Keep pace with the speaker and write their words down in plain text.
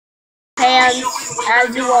Hands,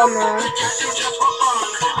 as you all know.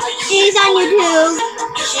 She's on YouTube.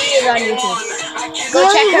 She is on YouTube. Go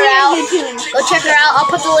check her out. Go check her out. I'll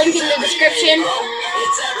put the link in the description.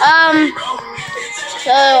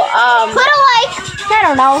 Put a like. I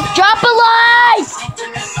don't know. Drop a like.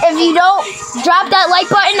 If you don't drop that like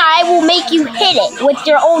button, I will make you hit it with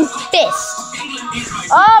your own fist.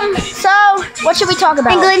 So what should we talk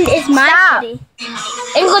about? England is my city.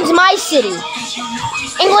 England's my city.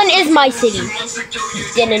 England is my city.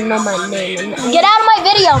 Didn't know my name. Get out of my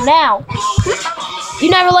video now. You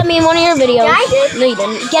never let me in one of your videos. Yeah, I did. No, you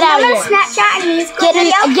didn't. Get out of here. Snapchat and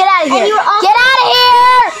Get out of here. Get out of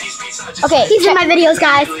here. Okay, he's in my videos,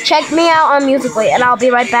 guys. Check me out on Musical.ly, and I'll be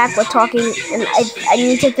right back with talking. And I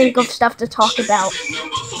need to think of stuff to talk about.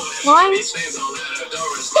 One.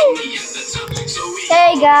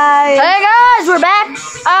 Hey guys, we're back.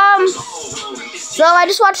 So I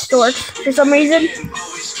just watched Storks for some reason.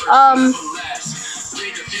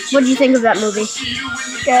 What did you think of that movie?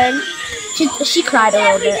 Good. She cried a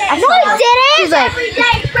little bit. No, I didn't. She's like, every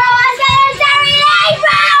day, bro. I said it's every day,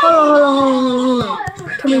 bro. Hold on.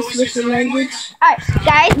 Can we switch the language? Alright,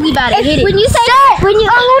 guys, we about to hit it. When you say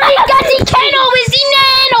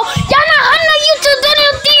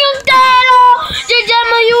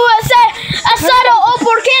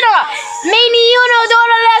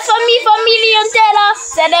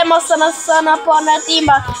Seremos sana pona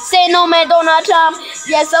timba. Se no me dona cham.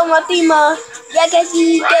 Yes, I'm a tima. Ya que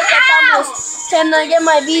sí, que cantamos. Can I get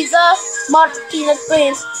my visa? Martinez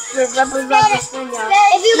Prince. Represent España.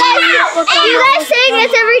 If you guys saying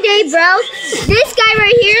it's every day, bro, this guy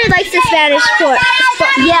right here likes the Spanish part.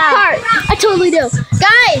 Yeah, I totally do.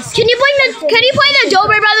 Guys, can you play the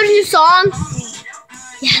Dobre Brothers new song?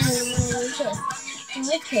 Yes.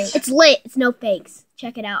 It's lit. It's no fakes.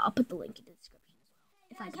 Check it out. I'll put the link in the description.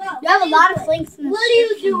 You have a lot of links in the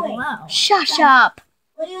description below. Shush up.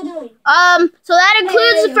 What are you doing? So that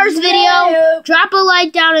includes the first video. Drop a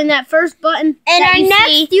like down in that first button. And our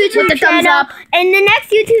next YouTube channel. And the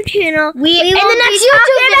next YouTube channel.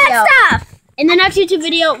 In the next YouTube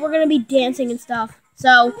video, we're gonna be dancing and stuff. So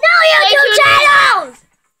no YouTube channels.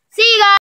 See you guys.